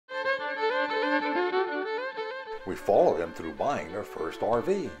We followed them through buying their first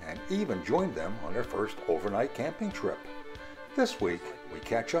RV and even joined them on their first overnight camping trip. This week, we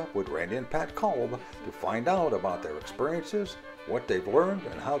catch up with Randy and Pat Kolb to find out about their experiences, what they've learned,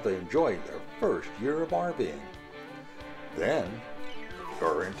 and how they enjoyed their first year of RVing. Then, if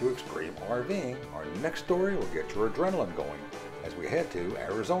you're into extreme RVing, our next story will get your adrenaline going as we head to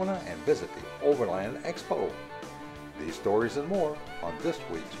Arizona and visit the Overland Expo. These stories and more on this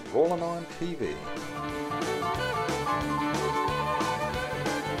week's Rollin On TV.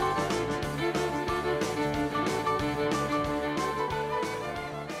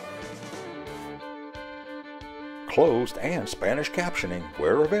 Closed and Spanish captioning,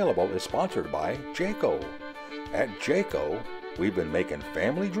 where available, is sponsored by Jayco. At Jayco, we've been making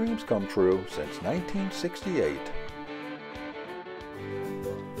family dreams come true since 1968.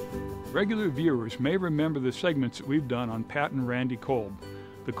 Regular viewers may remember the segments that we've done on Pat and Randy Kolb.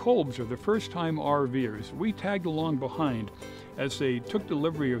 The Kolbs are the first-time RVers. We tagged along behind as they took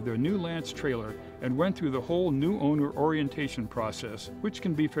delivery of their new Lance trailer and went through the whole new owner orientation process, which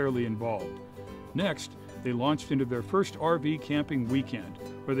can be fairly involved. Next, they launched into their first RV camping weekend,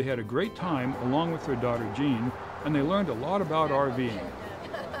 where they had a great time along with their daughter Jean, and they learned a lot about RVing.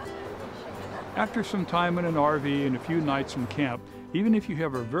 After some time in an RV and a few nights in camp, even if you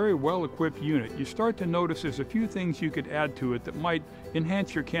have a very well-equipped unit, you start to notice there's a few things you could add to it that might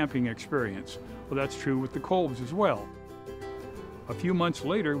enhance your camping experience. Well, that's true with the Kolbs as well. A few months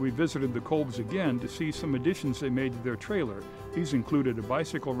later, we visited the Kolbs again to see some additions they made to their trailer. These included a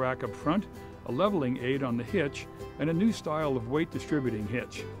bicycle rack up front, a leveling aid on the hitch, and a new style of weight distributing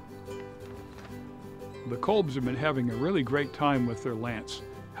hitch. The Kolbs have been having a really great time with their Lance.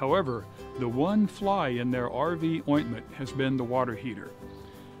 However, the one fly in their RV ointment has been the water heater.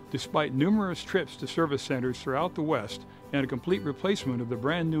 Despite numerous trips to service centers throughout the West and a complete replacement of the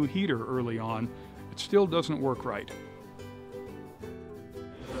brand new heater early on, it still doesn't work right.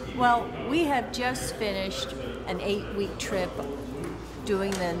 Well, we have just finished an 8-week trip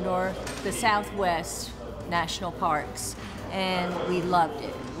doing the Southwest National Parks, and we loved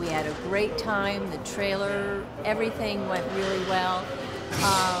it. We had a great time. The trailer, everything went really well.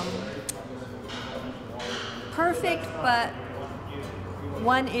 Perfect, but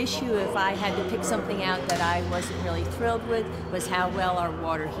one issue, if I had to pick something out that I wasn't really thrilled with, was how well our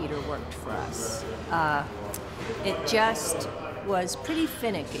water heater worked for us. It just was pretty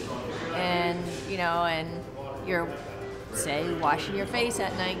finicky, and you're, say, washing your face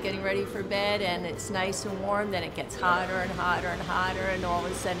at night, getting ready for bed, and it's nice and warm, then it gets hotter and hotter and hotter, and all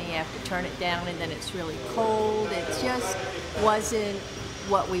of a sudden you have to turn it down, and then it's really cold. It just wasn't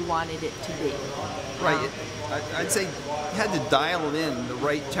what we wanted it to be. Right. I'd say you had to dial it in the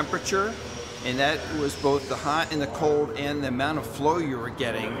right temperature, and that was both the hot and the cold and the amount of flow you were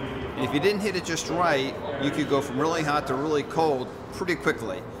getting. And if you didn't hit it just right, you could go from really hot to really cold pretty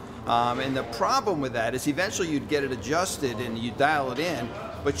quickly. And the problem with that is eventually you'd get it adjusted and you'd dial it in,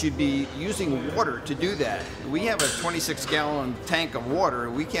 but you'd be using water to do that. We have a 26-gallon tank of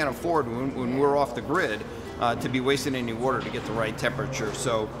water. We can't afford, when we're off the grid, to be wasting any water to get the right temperature.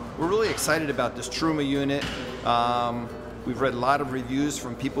 So we're really excited about this Truma unit. We've read a lot of reviews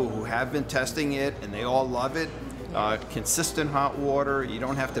from people who have been testing it, and they all love it. Consistent hot water, you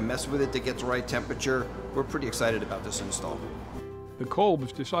don't have to mess with it to get the right temperature. We're pretty excited about this install. The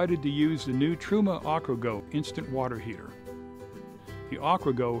Kolbs decided to use the new Truma AquaGo instant water heater. The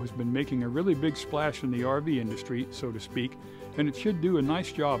AquaGo has been making a really big splash in the RV industry, so to speak, and it should do a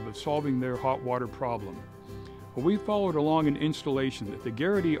nice job of solving their hot water problem. Well, we followed along an installation at the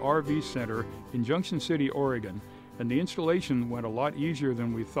Garrity RV Center in Junction City, Oregon, and the installation went a lot easier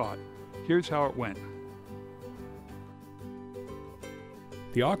than we thought. Here's how it went.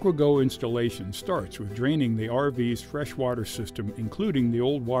 The AquaGo installation starts with draining the RV's freshwater system, including the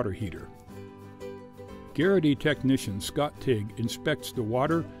old water heater. Garrity technician Scott Tigg inspects the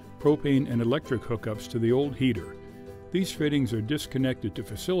water, propane, and electric hookups to the old heater. These fittings are disconnected to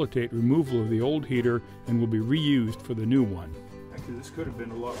facilitate removal of the old heater and will be reused for the new one. Actually, this could have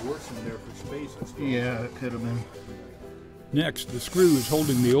been a lot worse in there for space. Yeah, it could have been. Next, the screws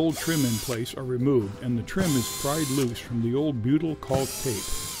holding the old trim in place are removed, and the trim is pried loose from the old butyl caulk tape.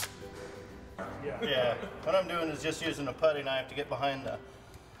 Yeah, what I'm doing is just using a putty knife to get behind the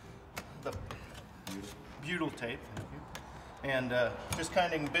butyl tape, and just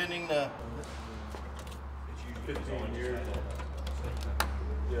kind of bending the...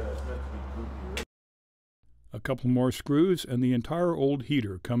 A couple more screws and the entire old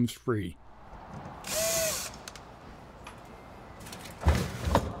heater comes free.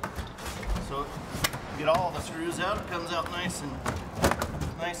 So get all the screws out, it comes out nice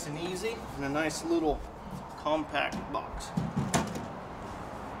and easy, and a nice little compact box.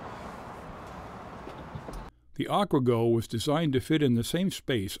 The AquaGo was designed to fit in the same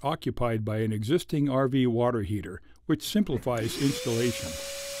space occupied by an existing RV water heater, which simplifies installation.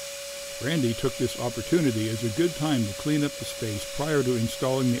 Randy took this opportunity as a good time to clean up the space prior to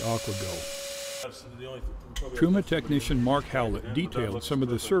installing the AquaGo. Truma technician Mark Howlett detailed some of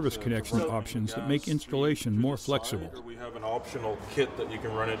the service connection options that make installation more flexible. We have an optional kit that you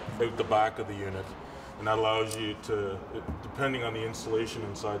can run it out the back of the unit, and that allows you to, depending on the installation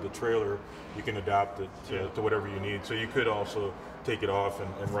inside the trailer, you can adapt it to whatever you need. So you could also take it off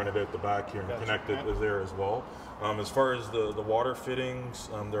and run it out the back here and connect it there as well. As far as the water fittings,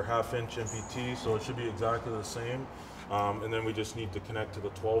 they're 1/2-inch MPT, so it should be exactly the same. And then we just need to connect to the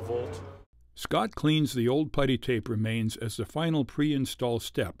 12 volt. Scott cleans the old putty tape remains as the final pre-install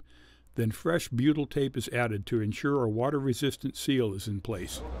step. Then fresh butyl tape is added to ensure a water-resistant seal is in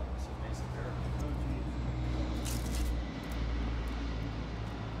place.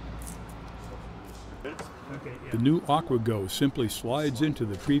 The new AquaGo simply slides into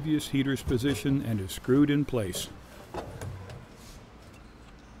the previous heater's position and is screwed in place.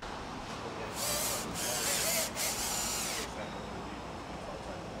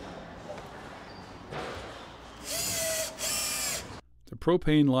 The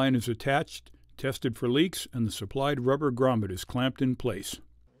propane line is attached, tested for leaks, and the supplied rubber grommet is clamped in place.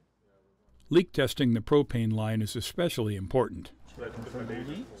 Leak testing the propane line is especially important.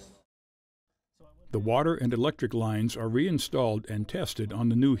 The water and electric lines are reinstalled and tested on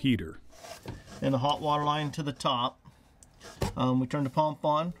the new heater. And the hot water line to the top. We turned the pump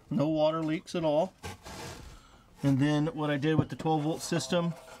on, no water leaks at all. And then what I did with the 12 volt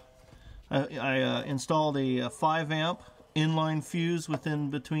system, I installed a 5 amp inline fuse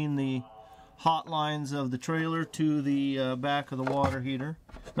between the hot lines of the trailer to the back of the water heater.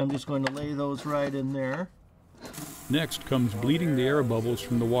 And I'm just going to lay those right in there. Next comes bleeding the air bubbles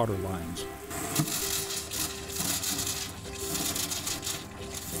from the water lines.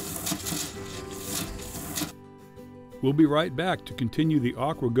 We'll be right back to continue the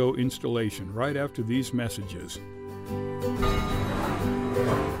AquaGo installation right after these messages.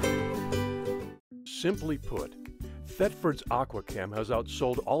 Simply put, Thetford's AquaChem has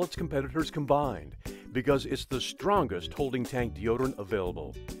outsold all its competitors combined because it's the strongest holding tank deodorant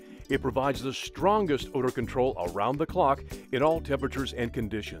available. It provides the strongest odor control around the clock in all temperatures and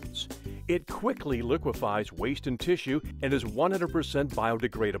conditions. It quickly liquefies waste and tissue and is 100%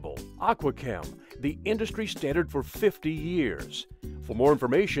 biodegradable. AquaChem, the industry standard for 50 years. For more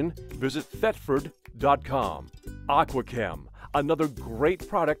information, visit Thetford.com. AquaChem, another great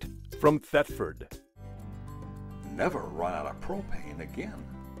product from Thetford. Never run out of propane again.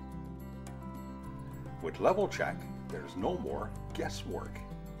 With Level Check, there's no more guesswork.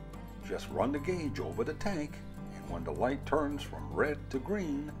 Just run the gauge over the tank, and when the light turns from red to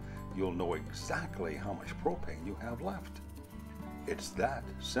green, you'll know exactly how much propane you have left. It's that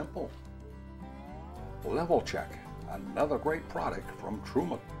simple. Level Check, another great product from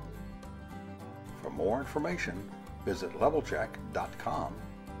Truma. For more information, visit levelcheck.com.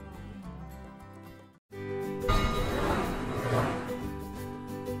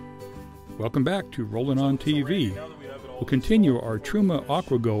 Welcome back to Rollin On TV. We'll continue our Truma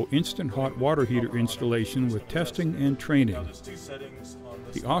AquaGo instant hot water heater installation with testing and training.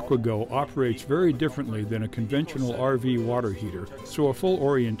 The AquaGo operates very differently than a conventional RV water heater, so a full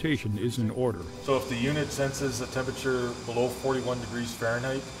orientation is in order. So if the unit senses a temperature below 41 degrees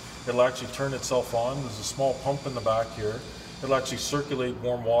Fahrenheit, it'll actually turn itself on. There's a small pump in the back here. It'll actually circulate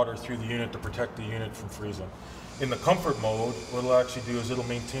warm water through the unit to protect the unit from freezing. In the comfort mode, what it'll actually do is it'll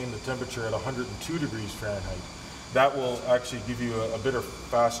maintain the temperature at 102 degrees Fahrenheit. That will actually give you a bit of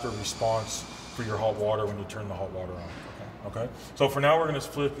faster response for your hot water when you turn the hot water on. Okay. So for now, we're going to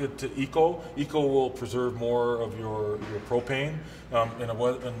split it to Eco. Eco will preserve more of your propane.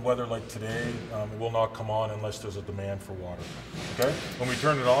 In weather like today, it will not come on unless there's a demand for water. Okay. When we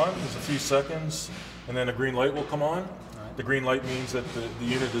turn it on, there's a few seconds, and then a green light will come on. The green light means that the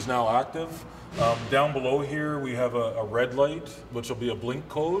unit is now active. Down below here, we have a red light, which will be a blink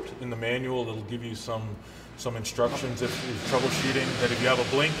code. In the manual, it'll give you some instructions if you're troubleshooting, that if you have a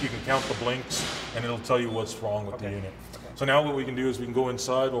blink, you can count the blinks, and it'll tell you what's wrong with the unit. So now what we can do is we can go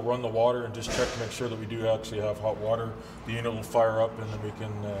inside, we'll run the water, and just check to make sure that we do actually have hot water. The unit will fire up, and then we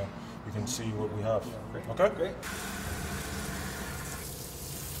can see what we have. Okay? Great.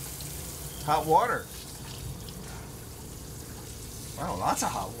 Hot water. Wow, lots of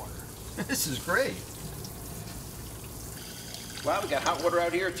hot water. This is great. Wow, we got hot water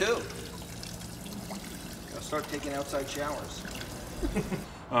out here too. Gotta start taking outside showers.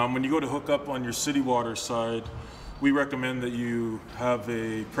 When you go to hook up on your city water side, we recommend that you have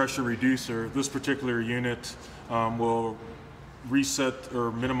a pressure reducer. This particular unit will reset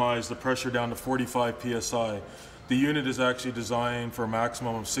or minimize the pressure down to 45 psi. The unit is actually designed for a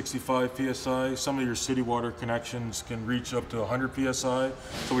maximum of 65 psi. Some of your city water connections can reach up to 100 psi.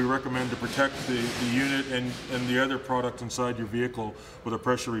 So we recommend to protect the unit and the other product inside your vehicle with a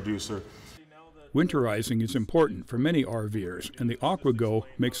pressure reducer. Winterizing is important for many RVers, and the AquaGo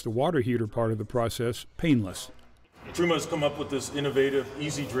makes the water heater part of the process painless. Truma has come up with this innovative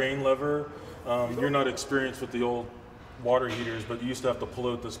easy drain lever. You're not experienced with the old water heaters, but you used to have to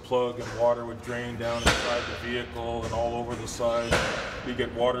pull out this plug and water would drain down inside the vehicle and all over the side. You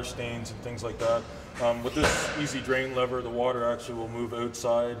get water stains and things like that. With this easy drain lever, the water actually will move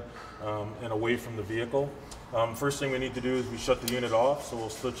outside and away from the vehicle. First thing we need to do is we shut the unit off, so we'll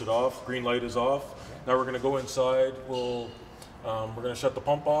switch it off. Green light is off. Now we're going to go inside. We're going to shut the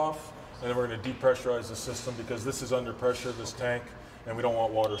pump off, and then we're going to depressurize the system because this is under pressure, this tank, and we don't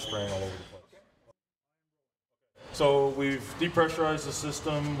want water spraying all over the place. So we've depressurized the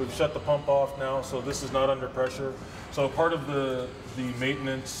system, we've shut the pump off now, so this is not under pressure. So part of the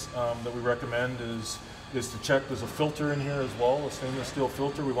maintenance that we recommend is to check, there's a filter in here as well, a stainless steel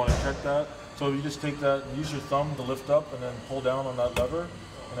filter, we want to check that. So you just take that, use your thumb to lift up and then pull down on that lever,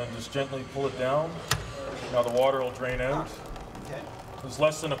 and then just gently pull it down. Now the water will drain out. It's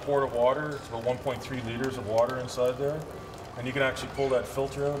less than a quart of water, it's about 1.3 liters of water inside there. And you can actually pull that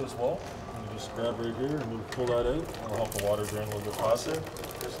filter out as well. Just grab right here and you pull that out. It'll help the water drain a little bit faster.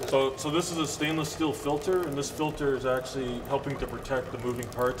 So this is a stainless steel filter, and this filter is actually helping to protect the moving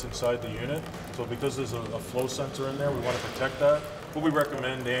parts inside the unit. So because there's a flow sensor in there, we want to protect that. What we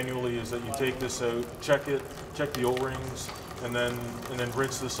recommend annually is that you take this out, check it, check the O-rings, and then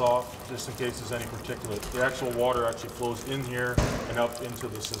rinse this off just in case there's any particulate. The actual water actually flows in here and up into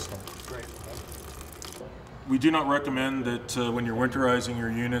the system. Great. We do not recommend that when you're winterizing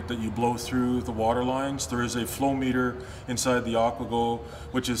your unit that you blow through the water lines. There is a flow meter inside the AquaGo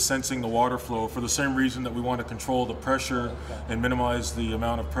which is sensing the water flow. For the same reason that we want to control the pressure and minimize the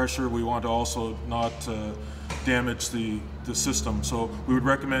amount of pressure, we want to also not damage the system. So we would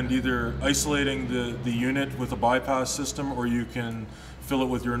recommend either isolating the unit with a bypass system, or you can fill it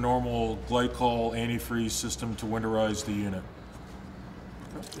with your normal glycol antifreeze system to winterize the unit.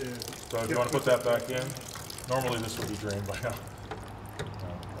 Okay. So if you want to put that back in, normally this would be drained by now.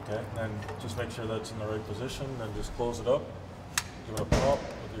 Okay, and just make sure that's in the right position, then just close it up, give it a pop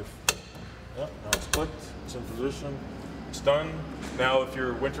with your, yeah, now it's clicked, it's in position, it's done. Now if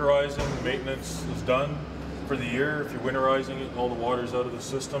you're winterizing, the maintenance is done for the year. If you're winterizing it, all the water's out of the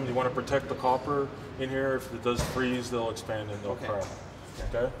system. You want to protect the copper in here. If it does freeze, they'll expand and they'll crack.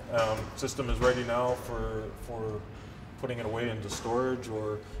 Okay, system is ready now for putting it away into storage,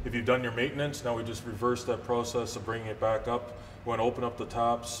 or if you've done your maintenance, now we just reverse that process of bringing it back up. We want to open up the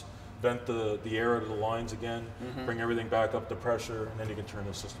taps, vent the air out of the lines again, bring everything back up to pressure, and then you can turn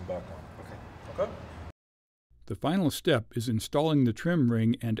the system back on. Okay. Okay. The final step is installing the trim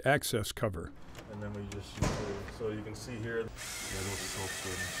ring and access cover. And then we just use it, so you can see here, those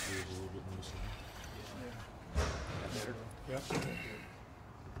self-starting screws a little bit missing.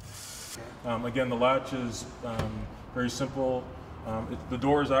 Again, the latch is very simple. The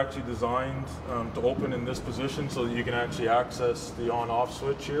door is actually designed to open in this position so that you can actually access the on-off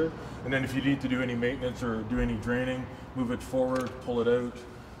switch here. And then if you need to do any maintenance or do any draining, move it forward, pull it out,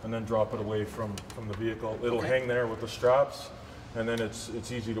 and then drop it away from the vehicle. It'll hang there with the straps, and then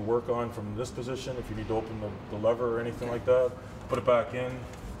it's easy to work on from this position. If you need to open the lever or anything like that, put it back in,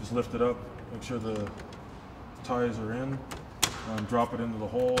 just lift it up, make sure the ties are in, drop it into the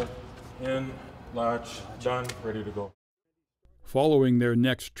hole, in, latch, done, ready to go. Following their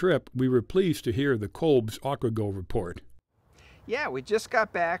next trip, we were pleased to hear the Kolb's AquaGo report. Yeah, we just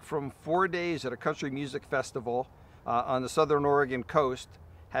got back from 4 days at a country music festival on the southern Oregon coast.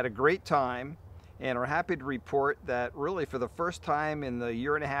 Had a great time, and are happy to report that really for the first time in the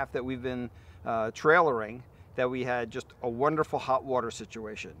year and a half that we've been trailering, that we had just a wonderful hot water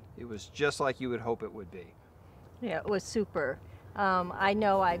situation. It was just like you would hope it would be. Yeah, it was super. I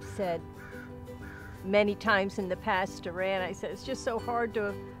know I've said many times in the past to Rand, I said it's just so hard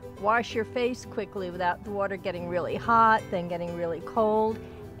to wash your face quickly without the water getting really hot, then getting really cold.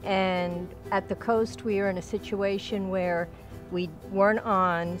 And at the coast we were in a situation where we weren't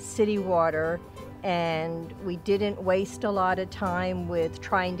on city water, and we didn't waste a lot of time with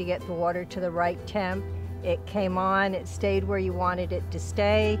trying to get the water to the right temp. It came on, it stayed where you wanted it to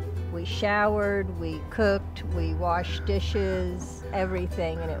stay. We showered, we cooked, we washed dishes,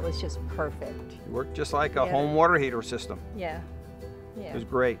 everything, and it was just perfect. It worked just like a home water heater system. Yeah. It was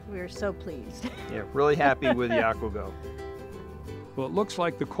great. We were so pleased. Yeah, really happy with the AquaGo. Well, it looks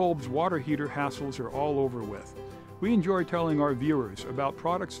like the Kolb's water heater hassles are all over with. We enjoy telling our viewers about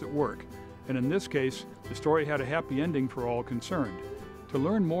products that work, and in this case, the story had a happy ending for all concerned. To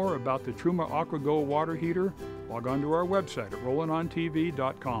learn more about the Truma AquaGo water heater, log on to our website at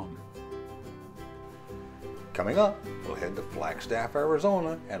RollinOnTV.com. Coming up, we'll head to Flagstaff,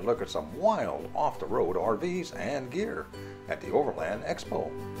 Arizona and look at some wild off-the-road RVs and gear at the Overland Expo.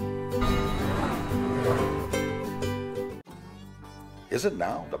 Is it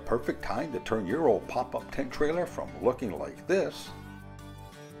now the perfect time to turn your old pop-up tent trailer from looking like this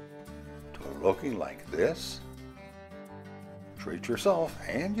to looking like this? Treat yourself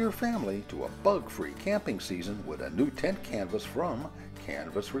and your family to a bug-free camping season with a new tent canvas from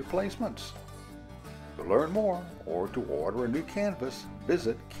Canvas Replacements. To learn more or to order a new canvas,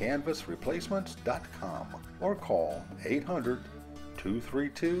 visit canvasreplacements.com or call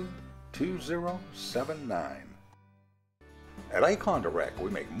 800-232-2079. At Icon Direct, we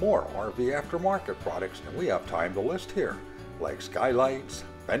make more RV aftermarket products than we have time to list here, like skylights,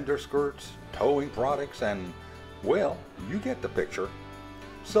 fender skirts, towing products, and, well, you get the picture.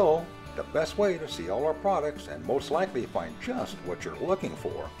 So, the best way to see all our products and most likely find just what you're looking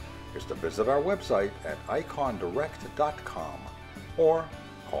for is to visit our website at icondirect.com or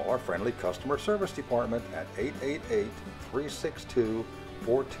call our friendly customer service department at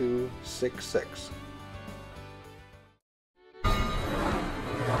 888-362-4266.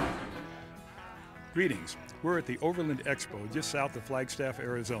 Greetings. We're at the Overland Expo just south of Flagstaff,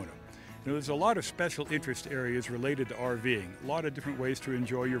 Arizona. Now, there's a lot of special interest areas related to RVing, a lot of different ways to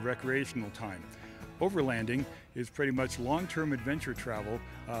enjoy your recreational time. Overlanding is pretty much long-term adventure travel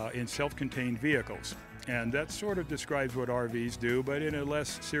in self-contained vehicles, and that sort of describes what RVs do, but in a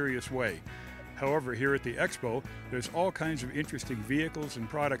less serious way. However, here at the Expo, there's all kinds of interesting vehicles and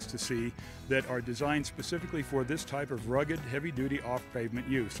products to see that are designed specifically for this type of rugged, heavy-duty off-pavement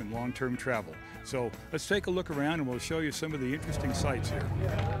use and long-term travel. So let's take a look around and we'll show you some of the interesting sights here.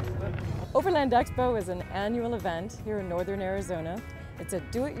 Overland Expo is an annual event here in northern Arizona. It's a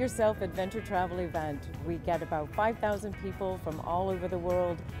do-it-yourself adventure travel event. We get about 5,000 people from all over the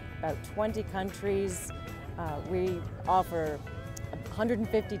world, about 20 countries. We offer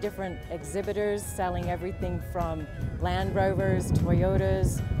 150 different exhibitors selling everything from Land Rovers,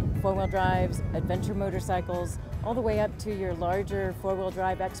 Toyotas, four-wheel drives, adventure motorcycles, all the way up to your larger four-wheel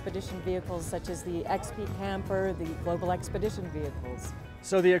drive expedition vehicles such as the XP camper, the global expedition vehicles.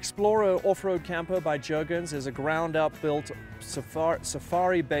 So the Explorer off-road camper by Juergens is a ground-up built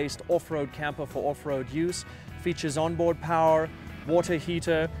safari-based off-road camper for off-road use. Features onboard power, water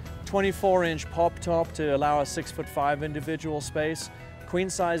heater, 24-inch pop top to allow a 6'5" individual space,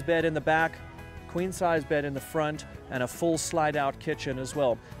 queen-size bed in the back, queen-size bed in the front, and a full slide-out kitchen as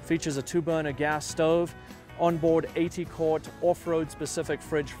well. Features a 2-burner gas stove, onboard 80-quart off-road specific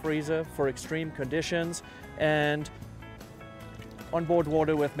fridge freezer for extreme conditions, and onboard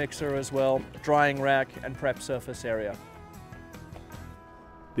water with mixer as well, drying rack, and prep surface area.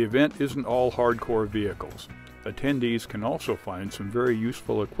 The event isn't all hardcore vehicles. Attendees can also find some very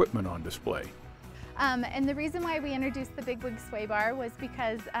useful equipment on display. And the reason why we introduced the Big Wig Sway Bar was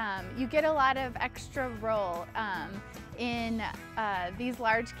because you get a lot of extra roll in these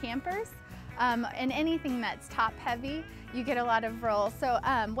large campers. And anything that's top heavy, you get a lot of roll. So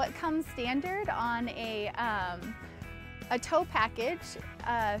what comes standard on a tow package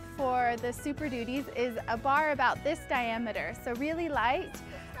for the Super Duties is a bar about this diameter, so really light.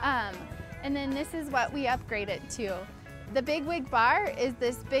 And then this is what we upgrade it to. The Big Wig bar is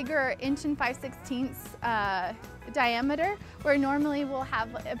this bigger 1 5/16" diameter, where normally we'll have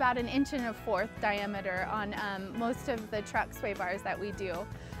about 1 1/4" diameter on most of the truck sway bars that we do.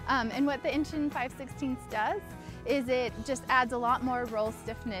 And what the 1 5/16" does is it just adds a lot more roll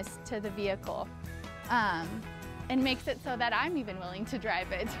stiffness to the vehicle and makes it so that I'm even willing to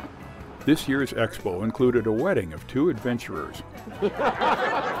drive it. This year's expo included a wedding of 2 adventurers.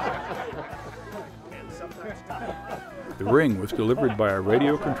 The ring was delivered by a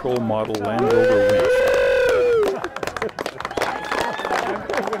radio control model Land Rover winch.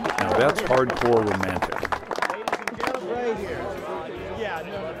 Now that's hardcore romantic.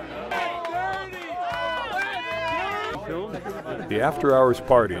 The after-hours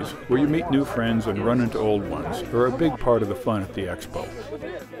parties, where you meet new friends and run into old ones, are a big part of the fun at the expo.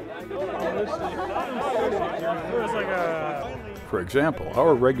 For example,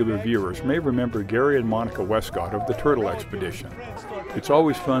 our regular viewers may remember Gary and Monica Westcott of the Turtle Expedition. It's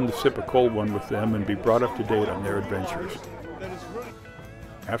always fun to sip a cold one with them and be brought up to date on their adventures.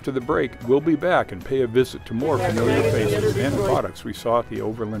 After the break, we'll be back and pay a visit to more familiar faces and products we saw at the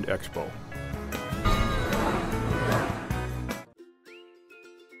Overland Expo.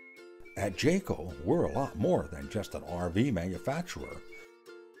 At Jayco, we're a lot more than just an RV manufacturer.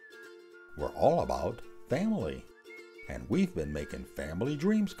 We're all about family, and we've been making family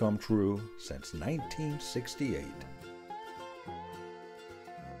dreams come true since 1968.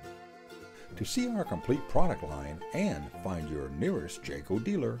 To see our complete product line and find your nearest Jayco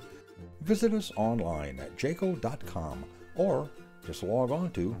dealer, visit us online at jayco.com or just log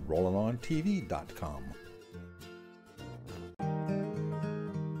on to RollinOnTV.com.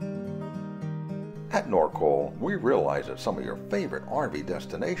 At Norcold, we realize that some of your favorite RV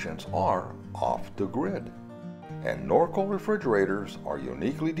destinations are off the grid. And Norcold refrigerators are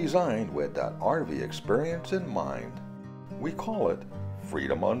uniquely designed with that RV experience in mind. We call it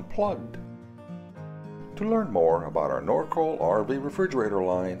Freedom Unplugged. To learn more about our Norcold RV refrigerator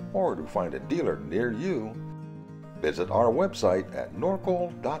line or to find a dealer near you, visit our website at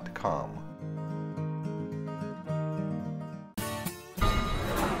norcold.com.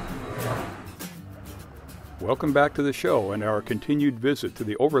 Welcome back to the show and our continued visit to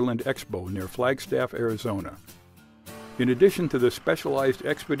the Overland Expo near Flagstaff, Arizona. In addition to the specialized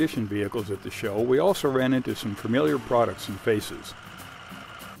expedition vehicles at the show, we also ran into some familiar products and faces.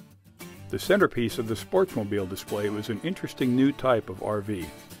 The centerpiece of the Sportsmobile display was an interesting new type of RV.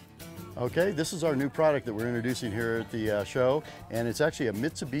 Okay, this is our new product that we're introducing here at the show, and it's actually a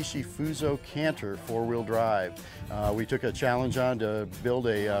Mitsubishi Fuso Canter four-wheel drive. We took a challenge on to build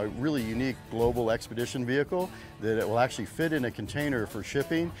a really unique global expedition vehicle that it will actually fit in a container for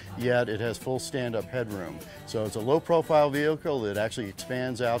shipping, yet it has full stand-up headroom. So it's a low-profile vehicle that actually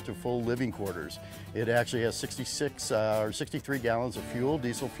expands out to full living quarters. It actually has 63 gallons of fuel,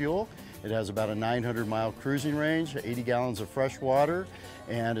 diesel fuel. It has about a 900-mile cruising range, 80 gallons of fresh water,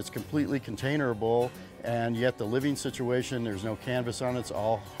 and it's completely containerable, and yet the living situation, there's no canvas on it, it's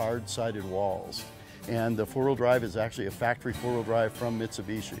all hard-sided walls. And the four-wheel drive is actually a factory four-wheel drive from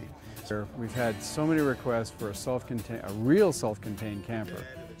Mitsubishi. We've had so many requests for a real self-contained camper.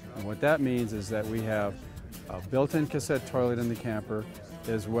 And what that means is that we have a built-in cassette toilet in the camper,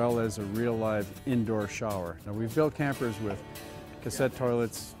 as well as a real live indoor shower. Now, we've built campers with cassette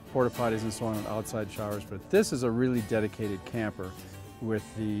toilets, porta potties and so on, and outside showers, but this is a really dedicated camper with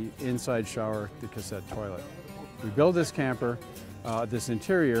the inside shower, the cassette toilet. We build this camper, this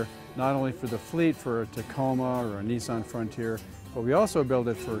interior, not only for the fleet, for a Tacoma or a Nissan Frontier, but we also build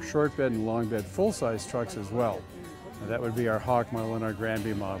it for short bed and long bed full-size trucks as well. Now, that would be our Hawk model and our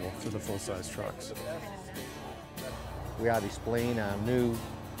Granby model for the full-size trucks. We are displaying our new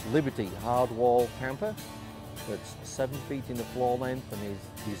Liberty hardwall camper that's 7 feet in the floor length and is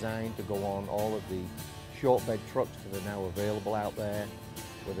designed to go on all of the short bed trucks that are now available out there,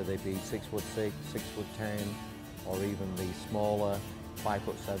 whether they be 6'6", 6'10", or even the smaller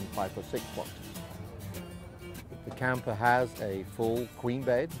 5'7", 5'6" boxes. The camper has a full queen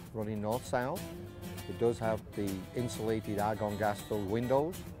bed running north-south. It does have the insulated argon gas-filled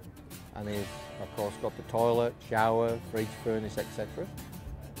windows, and it's of course got the toilet, shower, fridge, furnace, etc.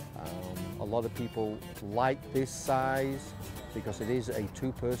 A lot of people like this size because it is a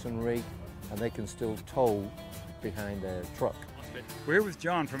two-person rig and they can still tow behind their truck. We're here with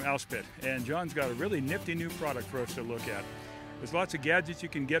John from Elspeth, and John's got a really nifty new product for us to look at. There's lots of gadgets you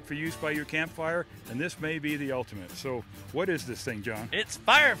can get for use by your campfire, and this may be the ultimate. So what is this thing, John? It's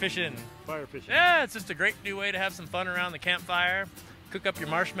fire fishing. Fire fishing. Yeah, it's just a great new way to have some fun around the campfire. Cook up your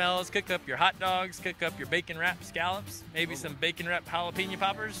marshmallows, cook up your hot dogs, cook up your bacon wrapped scallops, maybe some bacon wrapped jalapeno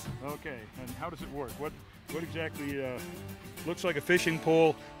poppers. Okay, and how does it work? What exactly looks like a fishing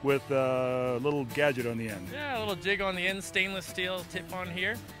pole with a little gadget on the end? Yeah, a little jig on the end, stainless steel tip on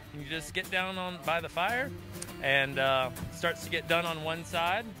here. And you just get down by the fire and starts to get done on one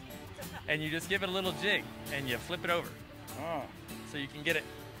side, and you just give it a little jig and you flip it over. Ah. So you can get it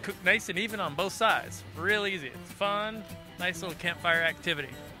cooked nice and even on both sides. Real easy. It's fun. Nice little campfire activity.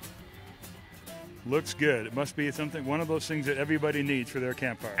 Looks good. It must be one of those things that everybody needs for their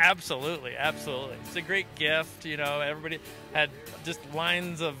campfire. Absolutely, absolutely. It's a great gift. You know, everybody had just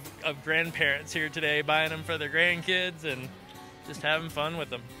lines of grandparents here today buying them for their grandkids and just having fun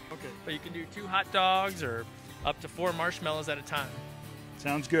with them. Okay. But you can do 2 hot dogs or up to 4 marshmallows at a time.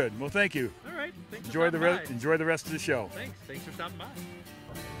 Sounds good. Well, thank you. All right. Thanks Enjoy for the rest of the show. Thanks for stopping by.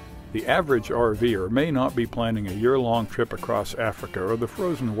 The average RVer may not be planning a year-long trip across Africa or the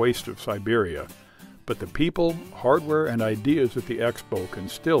frozen waste of Siberia, but the people, hardware, and ideas at the Expo can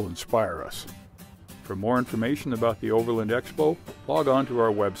still inspire us. For more information about the Overland Expo, log on to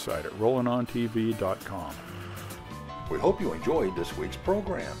our website at RollinOnTV.com. We hope you enjoyed this week's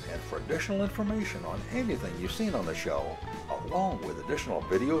program, and for additional information on anything you've seen on the show, along with additional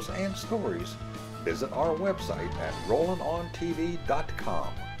videos and stories, visit our website at RollinOnTV.com.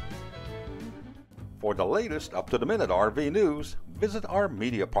 For the latest up-to-the-minute RV news, visit our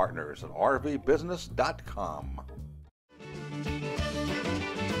media partners at RVbusiness.com.